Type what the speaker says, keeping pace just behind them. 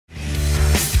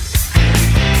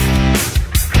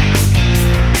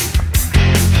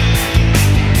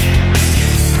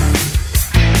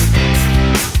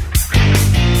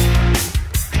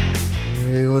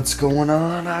going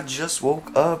on? I just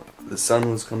woke up. The sun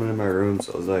was coming in my room,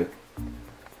 so I was like,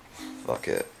 fuck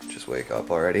it, just wake up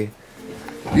already.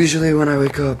 Usually when I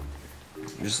wake up,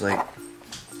 I'm just like,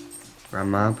 grab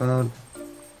my iPod,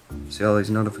 see all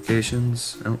these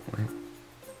notifications. Oh, wait.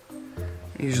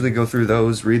 I usually go through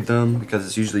those, read them, because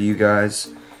it's usually you guys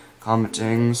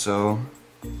commenting, so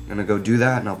I'm gonna go do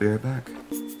that and I'll be right back.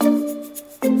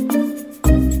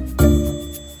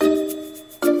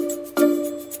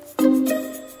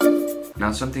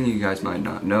 Now, something you guys might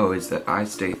not know is that I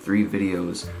stay 3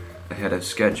 videos ahead of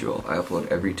schedule. I upload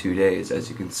every 2 days, as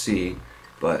you can see,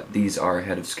 but these are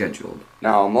ahead of schedule.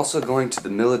 Now, I'm also going to the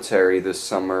military this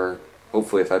summer,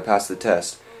 hopefully if I pass the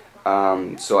test.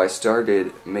 So I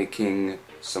started making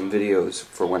some videos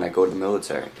for when I go to the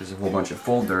military. There's a whole bunch of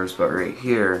folders, but right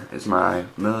here is my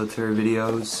military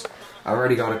videos. I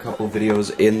already got a couple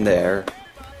videos in there.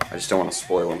 I just don't want to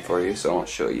spoil them for you, so I won't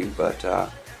show you, but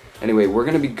anyway, we're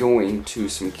going to be going to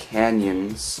some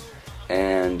canyons,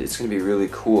 and it's going to be really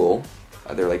cool.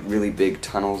 They're like really big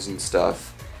tunnels and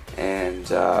stuff,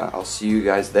 and I'll see you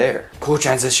guys there. Cool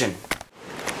transition.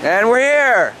 And we're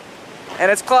here!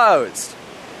 And it's closed.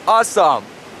 Awesome!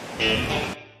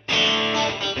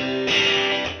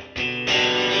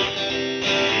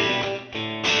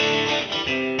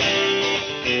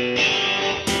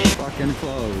 Fucking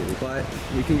closed, but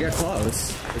we can get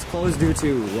close. It's closed due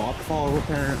to rockfall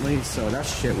apparently, so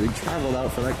that's shit. We traveled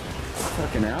out for like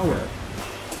fucking hour.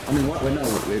 I mean, what? Wait, no,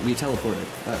 we teleported.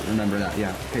 Remember that?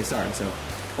 Yeah. Okay, sorry. So,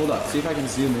 hold up. See if I can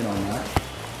zoom in on that.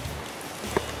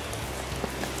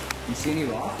 You see any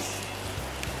rocks?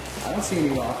 I don't see any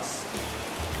rocks.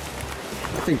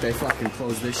 I think they fucking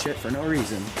closed this shit for no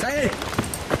reason. Hey!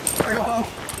 Gotta go home.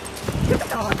 Get the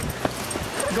dog.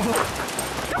 Gotta go home.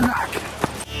 Come back.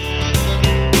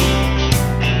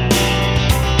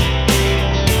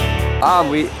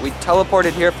 We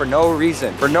teleported here for no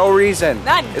reason. For no reason.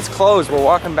 None. It's closed. We're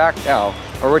walking back now.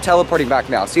 Or we're teleporting back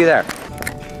now. See you there.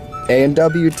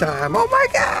 A&W time. Oh my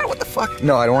god, what the fuck?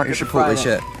 No, I don't want your Chipotle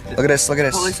shit. Look at this, look at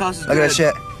this. Chipotle sauce is look at good. that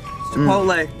shit.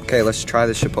 Chipotle. Okay, let's try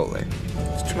this Chipotle.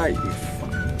 Let's try it, you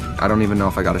fuck. I don't even know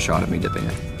if I got a shot at me dipping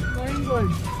it.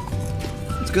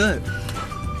 It's good.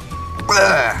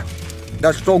 Ugh,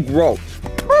 that's so gross.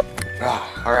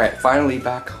 Alright, finally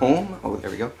back home. Oh,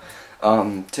 there we go.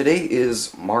 Today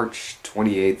is March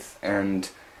 28th, and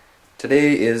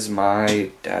today is my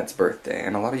dad's birthday.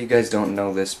 And a lot of you guys don't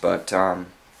know this, but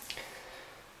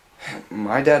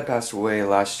my dad passed away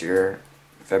last year,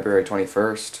 February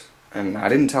 21st. And I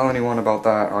didn't tell anyone about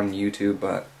that on YouTube,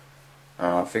 but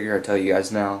I figure I'd tell you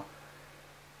guys now.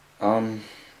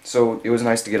 So it was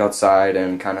nice to get outside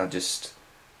and kind of just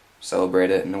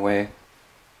celebrate it in a way.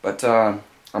 But I'm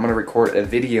gonna record a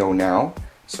video now,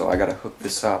 so I gotta hook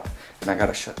this up, and I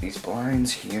gotta shut these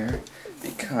blinds here,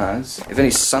 because if any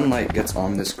sunlight gets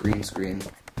on this green screen,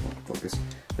 focus,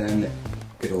 then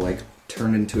it'll like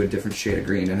turn into a different shade of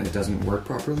green and it doesn't work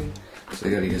properly. So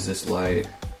I gotta use this light.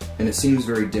 And it seems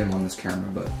very dim on this camera,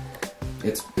 but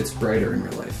it's brighter in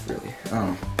real life, really.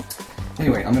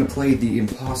 Anyway, I'm gonna play the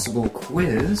impossible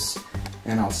quiz,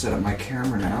 and I'll set up my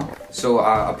camera now. So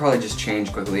I'll probably just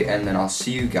change quickly, and then I'll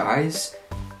see you guys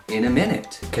in a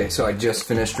minute. Okay, so I just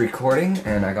finished recording,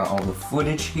 and I got all the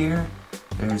footage here.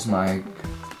 There's my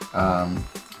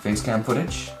face cam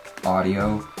footage,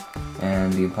 audio,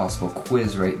 and the impossible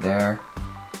quiz right there.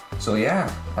 So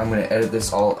yeah, I'm gonna edit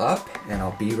this all up, and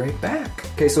I'll be right back.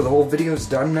 Okay, so the whole video's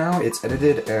done now. It's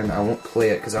edited, and I won't play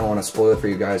it because I don't want to spoil it for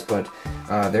you guys, but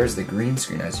there's the green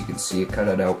screen. As you can see, it cut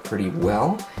it out pretty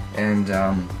well. And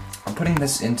I'm putting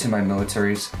this into my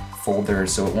military's folder,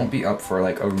 so it won't be up for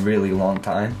like a really long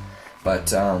time.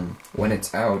 But when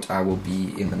it's out, I will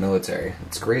be in the military.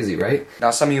 It's crazy, right? Now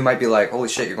some of you might be like, holy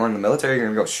shit, you're going to the military? You're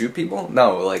gonna go shoot people?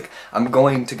 No, like, I'm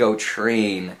going to go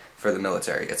train for the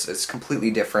military. It's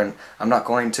completely different. I'm not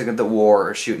going to the war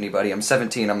or shoot anybody. I'm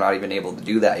 17, I'm not even able to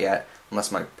do that yet,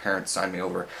 unless my parents sign me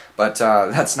over. But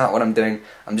that's not what I'm doing.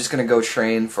 I'm just gonna go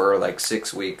train for like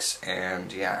 6 weeks,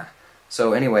 and yeah.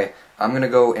 So anyway, I'm gonna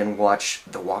go and watch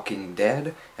The Walking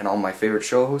Dead and all my favorite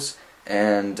shows,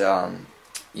 and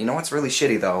you know what's really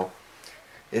shitty though,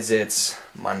 is it's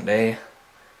Monday,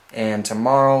 and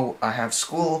tomorrow I have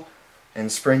school,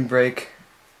 and spring break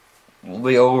will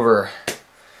be over.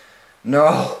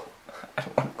 No, I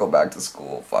don't want to go back to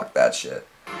school. Fuck that shit.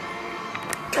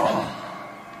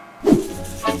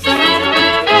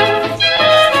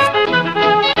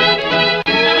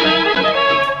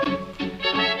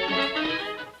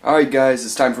 Alright guys,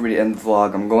 it's time for me to end the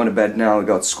vlog. I'm going to bed now. I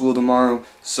got school tomorrow.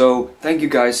 So, thank you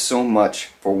guys so much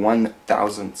for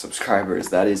 1,000 subscribers.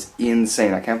 That is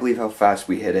insane. I can't believe how fast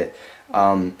we hit it.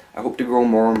 I hope to grow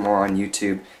more and more on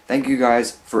YouTube. Thank you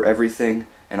guys for everything,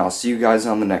 and I'll see you guys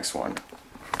on the next one.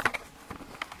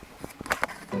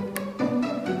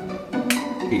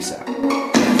 Peace out.